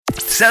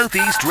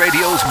Southeast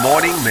Radio's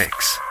morning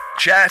mix.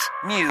 Chat,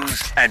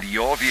 news and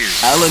your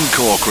views. Alan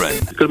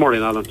Corcoran. Good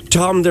morning, Alan.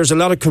 Tom, there's a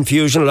lot of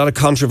confusion, a lot of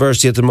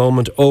controversy at the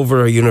moment over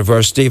our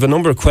university. I have a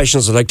number of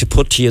questions I'd like to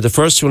put to you. The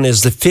first one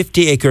is the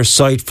 50-acre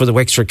site for the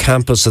Wexford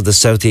campus of the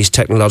Southeast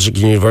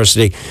Technological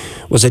University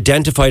was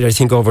identified, I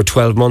think, over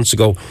 12 months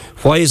ago.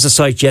 Why is the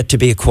site yet to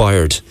be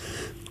acquired?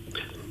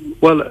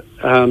 Well,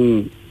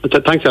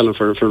 thanks, Alan,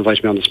 for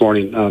inviting me on this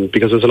morning,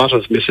 because there's a lot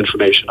of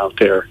misinformation out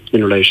there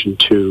in relation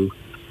to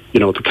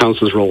the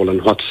council's role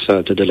and what's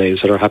the delays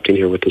that are happening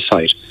here with the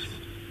site.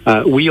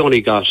 We only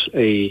got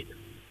a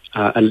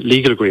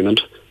legal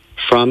agreement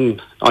from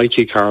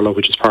IT Carlow,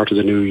 which is part of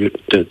the new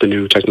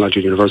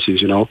technology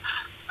universities,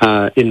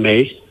 in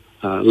May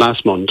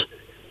last month,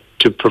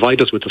 to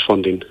provide us with the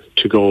funding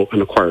to go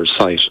and acquire a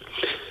site.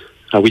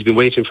 We've been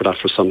waiting for that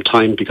for some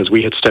time because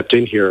we had stepped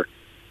in here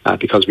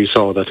because we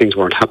saw that things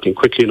weren't happening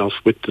quickly enough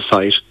with the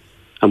site,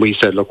 and we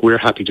said, look, we're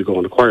happy to go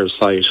and acquire a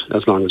site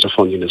as long as the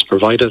funding is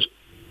provided.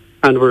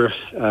 And we're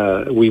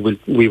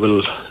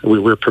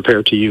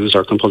prepared to use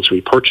our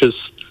compulsory purchase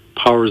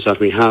powers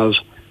that we have,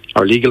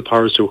 our legal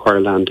powers to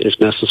acquire land if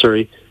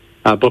necessary.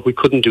 But we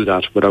couldn't do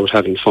that without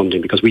having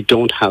funding because we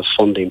don't have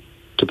funding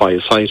to buy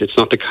a site. It's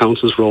not the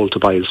council's role to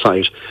buy a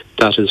site.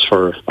 That is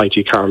for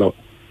IT Carlow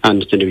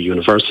and the new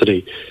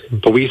university.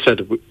 But we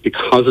said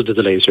because of the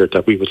delays here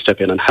that we would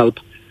step in and help.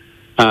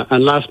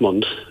 And last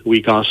month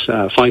we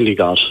finally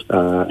got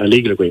a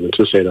legal agreement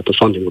to say that the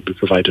funding would be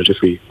provided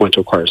if we went to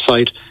acquire a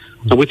site.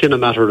 And within a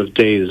matter of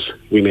days,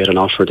 we made an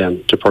offer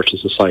then to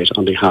purchase the site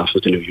on behalf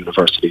of the new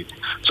university.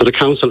 So the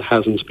council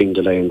hasn't been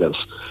delaying this.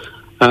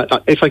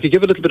 If I could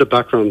give a little bit of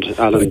background,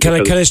 Alan. Can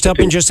I stop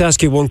and just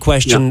ask you one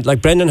question? Yeah.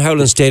 Like Brendan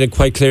Howland stated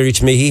quite clearly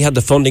to me, he had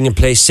the funding in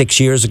place 6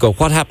 years ago.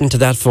 What happened to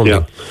that funding?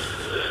 Yeah.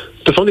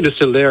 The funding is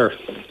still there.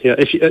 Yeah.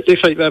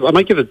 If I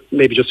might give it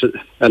maybe just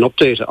an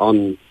update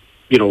on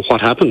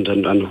what happened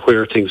and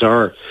where things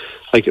are.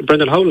 Like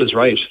Brendan Howland is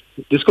right.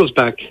 This goes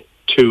back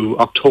to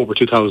October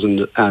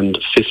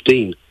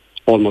 2015,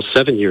 almost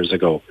 7 years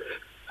ago.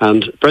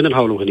 And Brendan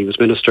Howland, when he was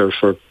Minister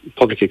for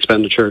Public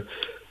Expenditure,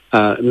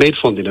 made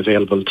funding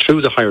available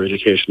through the Higher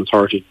Education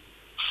Authority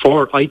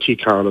for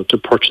IT Carlow to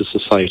purchase a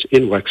site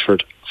in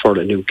Wexford for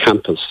a new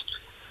campus.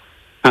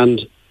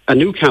 And a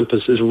new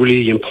campus is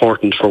really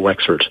important for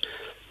Wexford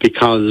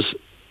because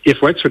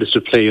if Wexford is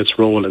to play its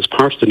role as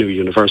part of the new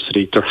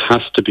university, there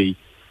has to be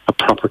a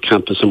proper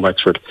campus in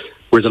Wexford.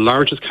 We're the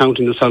largest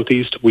county in the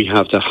southeast. We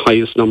have the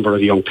highest number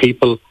of young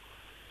people.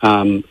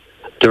 The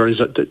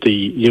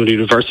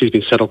university has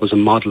been set up as a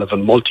model of a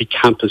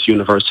multi-campus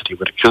university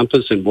with a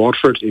campus in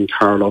Waterford, in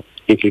Carlow,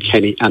 in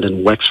Kilkenny and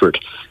in Wexford.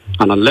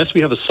 And unless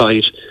we have a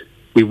site,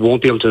 we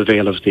won't be able to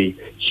avail of the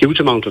huge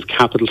amount of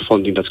capital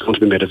funding that's going to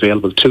be made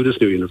available to this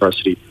new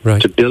university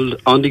to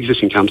build on the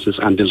existing campuses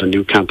and build a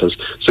new campus.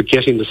 So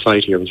getting the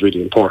site here was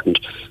really important.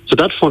 So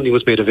that funding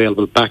was made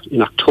available back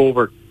in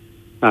October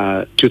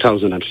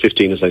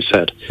 2015, as I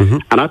said. Mm-hmm.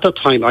 And at that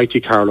time,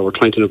 IT Carlow were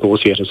trying to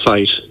negotiate a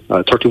site,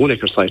 a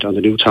 31-acre site on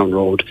the Newtown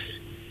Road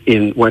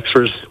in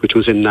Wexford, which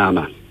was in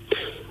Nama.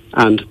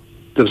 And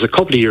there was a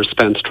couple of years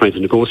spent trying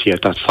to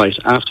negotiate that site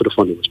after the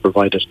funding was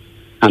provided,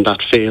 and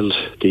that failed.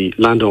 The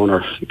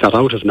landowner got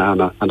out of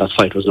Nama, and that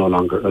site was no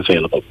longer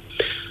available.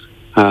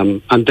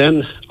 And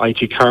then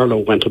IT Carlow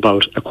went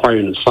about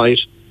acquiring a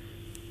site,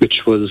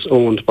 which was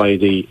owned by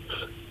the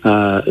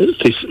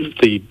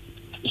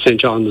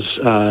St. John's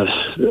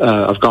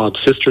of God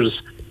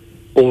Sisters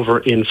over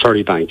in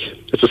Ferrybank.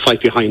 It's a site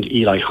behind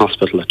Eli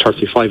Hospital, a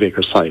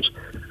 35-acre site.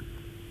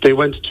 They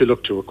went to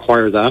look to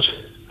acquire that.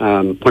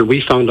 When we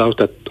found out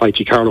that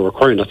IT Carlow were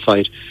acquiring that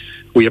site,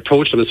 we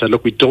approached them and said,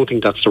 look, we don't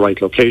think that's the right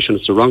location.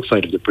 It's the wrong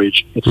side of the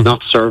bridge. It's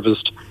not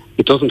serviced.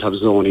 It doesn't have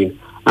zoning.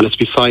 And it's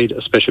beside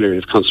a special area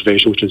of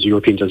conservation, which is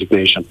European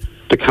designation.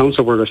 The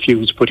council were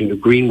refused putting a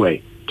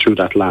greenway through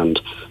that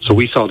land. So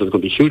we saw there was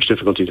going to be huge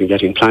difficulties in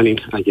getting planning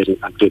and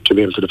to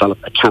be able to develop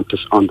a campus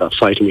on that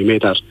site. And we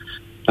made that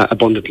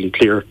abundantly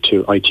clear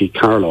to IT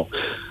Carlow.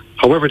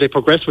 However, they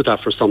progressed with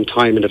that for some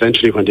time, and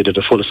eventually when they did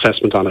a full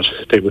assessment on it,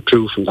 they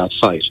withdrew from that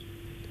site.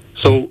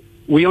 So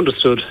we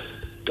understand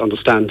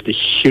the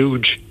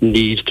huge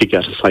need to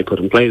get a site put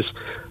in place.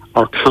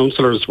 Our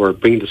councillors were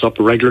bringing this up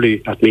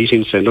regularly at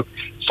meetings, saying, look,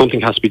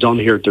 something has to be done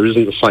here. There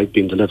isn't a site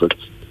being delivered.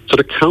 So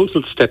the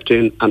council stepped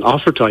in and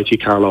offered to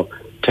IT Carlow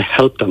to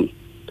help them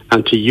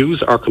and to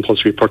use our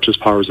compulsory purchase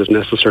powers if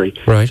necessary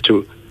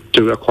to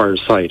acquire a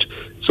site.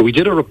 So we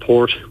did a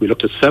report. We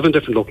looked at 7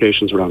 different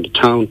locations around the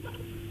town.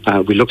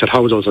 We looked at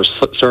how those are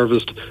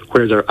serviced,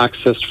 where they're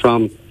accessed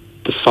from,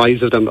 the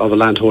size of them, of a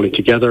land holding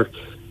together.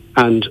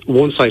 And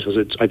one site was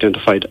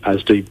identified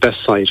as the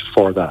best site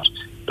for that.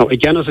 Now,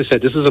 again, as I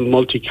said, this is a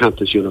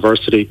multi-campus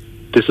university.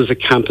 This is a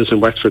campus in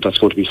Wexford that's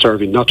going to be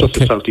serving not just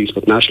the southeast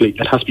but nationally.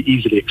 It has to be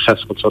easily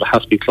accessible, so it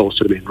has to be close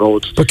to the main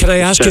roads. But can I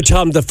ask you,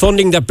 Tom, the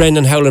funding that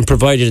Brendan Howland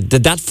provided,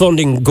 did that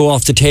funding go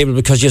off the table?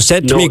 Because you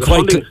said to me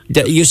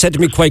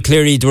quite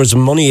clearly there was a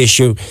money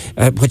issue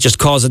which has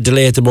caused a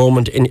delay at the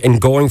moment in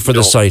going for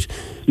the site.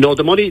 No,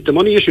 the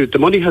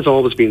money has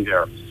always been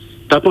there.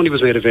 That money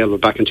was made available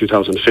back in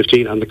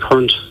 2015, and the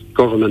current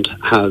government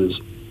has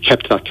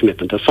kept that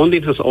commitment. The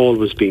funding has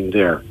always been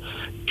there.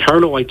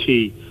 Carlow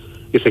IT,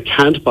 if they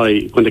can't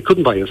buy, when they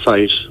couldn't buy a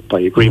site by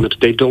agreement,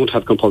 they don't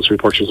have compulsory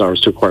purchase hours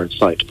to acquire a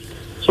site.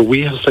 So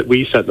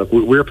we said, look,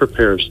 we're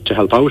prepared to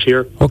help out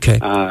here,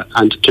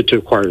 and to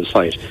acquire the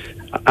site.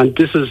 And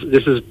this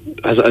is,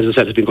 as I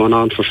said, has been going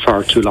on for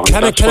far too long.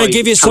 Can I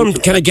give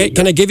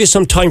you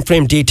some time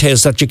frame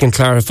details that you can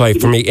clarify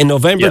for me? In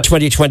November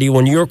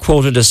 2021, you're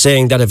quoted as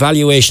saying that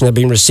evaluation had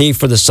been received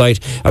for the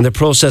site and the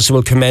process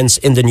will commence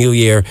in the new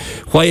year.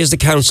 Why is the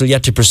council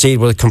yet to proceed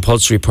with a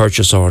compulsory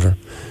purchase order?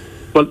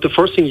 Well, the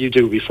first thing you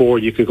do before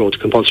you can go to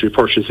compulsory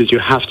purchase is you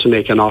have to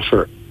make an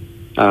offer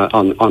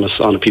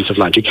on a piece of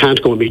land. You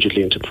can't go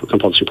immediately into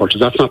compulsory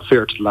purchase. That's not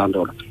fair to the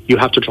landowner. You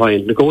have to try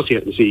and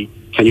negotiate and see,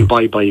 can you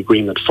buy by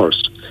agreement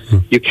first?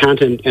 You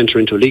can't enter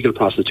into a legal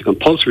process to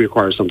compulsory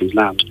acquire somebody's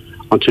land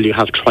until you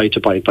have tried to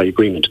buy it by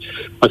agreement.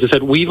 As I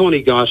said, we've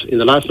only got, in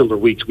the last number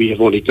of weeks, we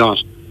have only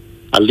got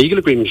a legal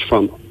agreement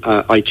from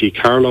IT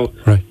Carlow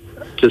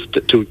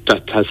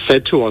that has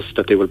said to us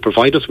that they will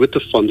provide us with the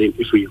funding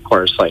if we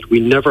acquire a site. We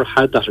never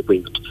had that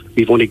agreement.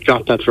 We've only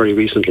got that very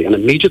recently. And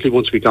immediately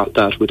once we got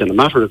that, within a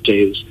matter of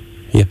days,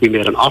 we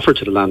made an offer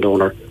to the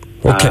landowner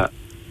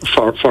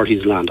for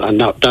his land. And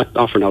now that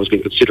offer now is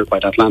being considered by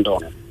that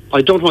landowner.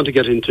 I don't want to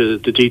get into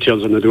the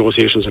details and the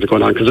negotiations that are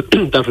going on because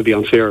that would be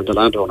unfair to the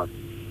landowner.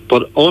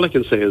 But all I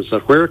can say is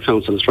that where a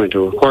council is trying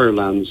to acquire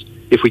lands,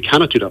 if we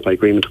cannot do that by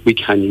agreement, we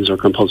can use our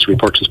compulsory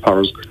purchase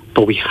powers,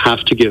 but we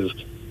have to give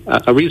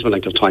a reasonable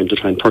length of time to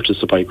try and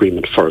purchase it by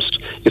agreement first.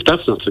 If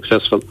that's not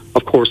successful,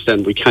 of course,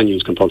 then we can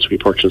use compulsory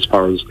purchase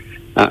powers,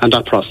 and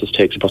that process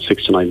takes about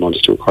 6 to 9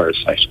 months to acquire a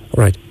site.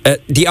 Right.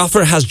 The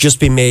offer has just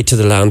been made to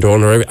the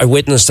landowner. I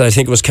witnessed, I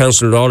think it was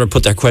Councillor Lawler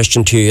put that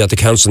question to you at the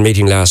council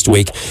meeting last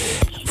week.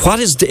 What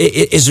is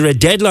there a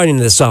deadline in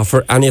this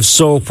offer, and if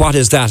so, what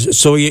is that?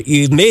 So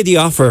you've made the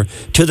offer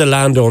to the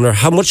landowner.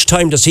 How much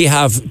time does he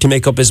have to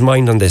make up his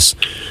mind on this?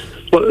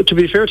 Well, to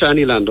be fair to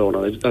any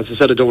landowner, as I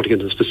said, I don't want to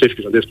get into the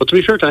specifics on this, but to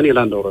be fair to any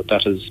landowner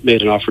that has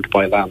made an offer to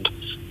buy land,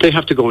 they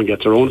have to go and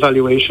get their own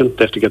valuation,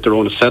 they have to get their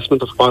own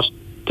assessment of what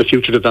the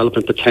future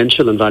development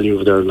potential and value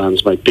of their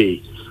lands might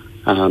be.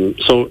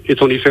 So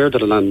it's only fair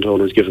that a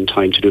landowner is given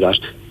time to do that,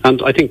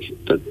 and I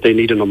think that they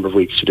need a number of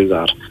weeks to do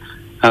that.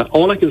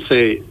 All I can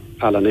say,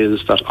 Alan,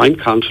 is that I'm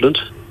confident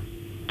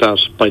that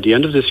by the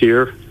end of this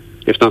year,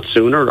 if not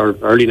sooner or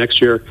early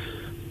next year,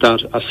 that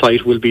a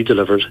site will be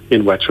delivered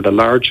in Wexford, a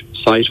large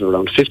site of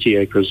around 50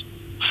 acres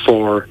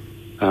for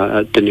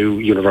the new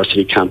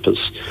university campus.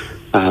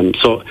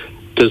 So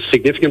there's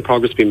significant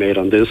progress being made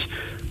on this.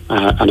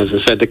 And as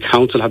I said, the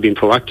council have been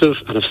proactive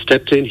and have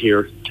stepped in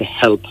here to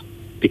help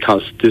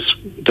because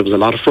there was a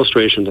lot of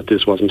frustration that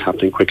this wasn't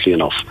happening quickly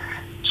enough.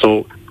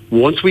 So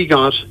once we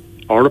got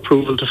our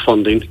approval to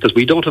funding, because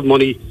we don't have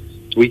money,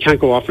 we can't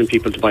go offering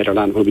people to buy their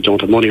land when we don't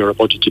have money or a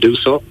budget to do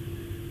so.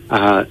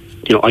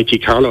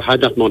 IT Carlow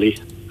had that money,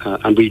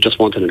 and we just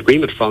wanted an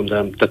agreement from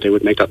them that they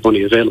would make that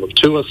money available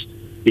to us.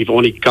 We've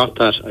only got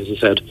that, as I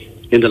said,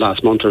 in the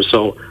last month or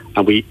so,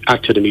 and we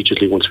acted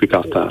immediately once we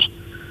got that.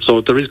 So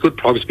there is good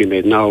progress being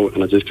made now,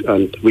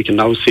 and we can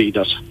now see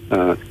that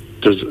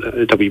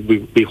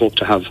we hope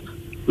to have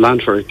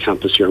land for a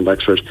campus here in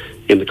Wexford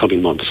in the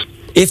coming months.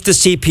 If the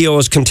CPO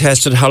is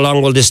contested, how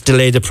long will this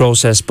delay the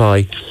process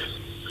by?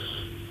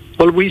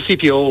 Well, we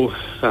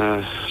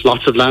CPO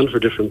lots of land for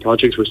different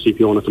projects. We're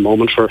CPOing at the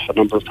moment for a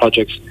number of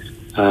projects.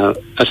 A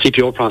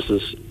CPO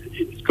process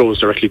goes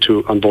directly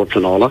to An Bord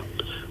Pleanála,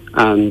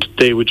 and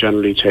they would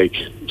generally take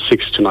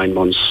 6 to 9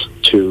 months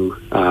to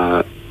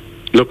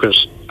look at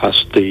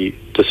the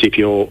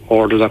CPO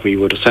order that we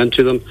would send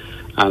to them,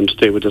 and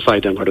they would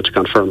decide then whether to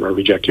confirm or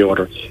reject the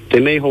order.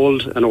 They may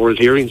hold an oral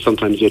hearing,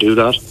 sometimes they do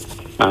that,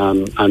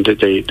 and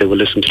they will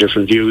listen to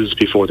different views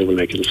before they will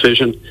make a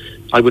decision.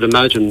 I would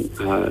imagine,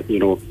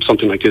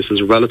 something like this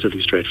is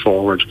relatively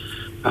straightforward.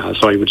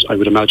 So I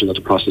would imagine that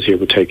the process here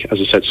would take,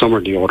 as I said, somewhere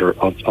in the order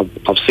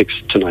of 6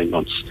 to 9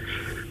 months.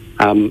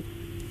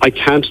 I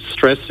can't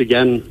stress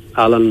again,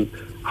 Alan,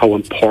 how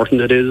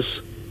important it is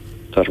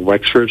that for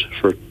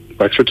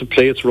Wexford to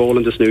play its role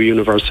in this new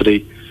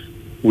university,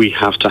 we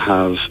have to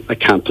have a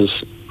campus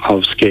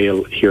of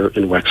scale here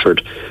in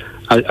Wexford.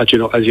 As you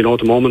know, at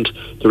the moment,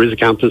 there is a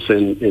campus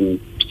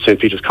in St.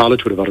 Peter's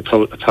College with about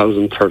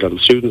 1,000 third-level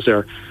students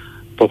there.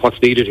 But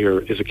what's needed here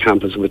is a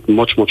campus with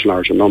much, much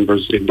larger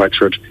numbers in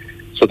Wexford,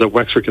 so that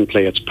Wexford can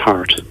play its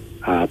part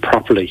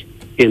properly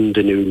in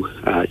the new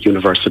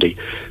university.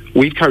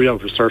 We carried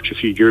out research a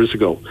few years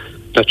ago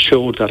that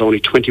showed that only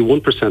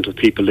 21% of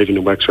people living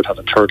in Wexford have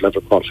a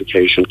third-level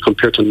qualification,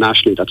 compared to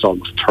nationally that's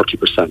almost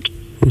 30%.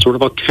 So we're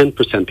about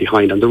 10%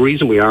 behind, and the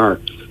reason we are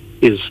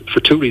is for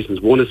two reasons.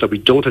 One is that we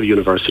don't have a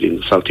university in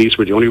the southeast.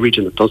 We're the only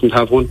region that doesn't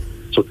have one,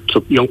 so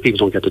young people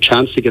don't get the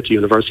chance to get to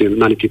university, and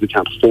many people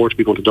can't afford to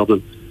be going to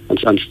Dublin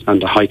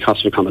and the high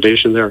cost of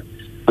accommodation there.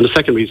 And the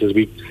second reason is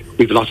we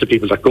have lots of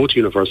people that go to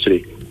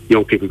university,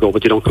 young people go,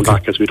 but they don't come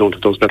back because we don't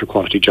have those better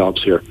quality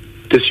jobs here.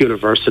 This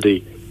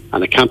university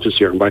and a campus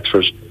here in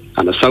Wexford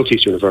And the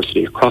Southeast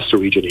University across the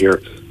region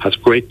here has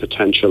great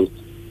potential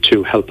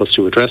to help us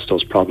to address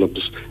those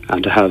problems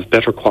and to have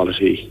better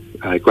quality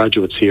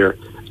graduates here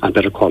and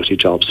better quality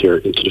jobs here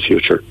into the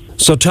future.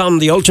 So, Tom,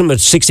 the ultimate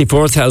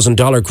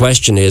 $64,000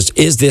 question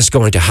is this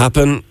going to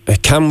happen?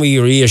 Can we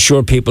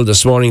reassure people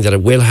this morning that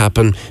it will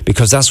happen?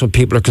 Because that's what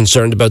people are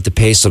concerned about, the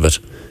pace of it.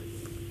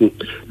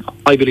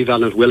 I believe,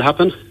 Alan, it will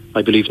happen.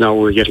 I believe now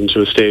we're getting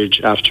to a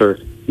stage after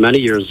many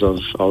years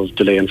of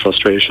delay and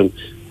frustration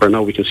where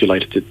now we can see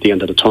light at the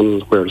end of the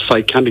tunnel, where a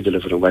site can be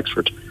delivered in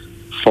Wexford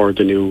for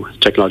the new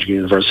technological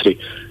university.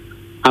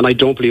 And I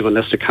don't believe,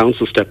 unless the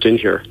council stepped in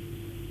here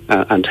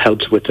and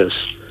helped with this,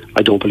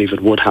 I don't believe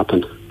it would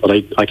happen. But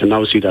I can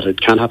now see that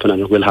it can happen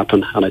and it will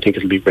happen, and I think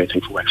it'll be a great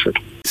thing for Wexford.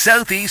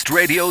 Southeast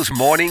Radio's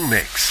morning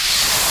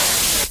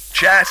mix.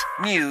 Chat,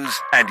 news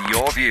and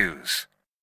your views.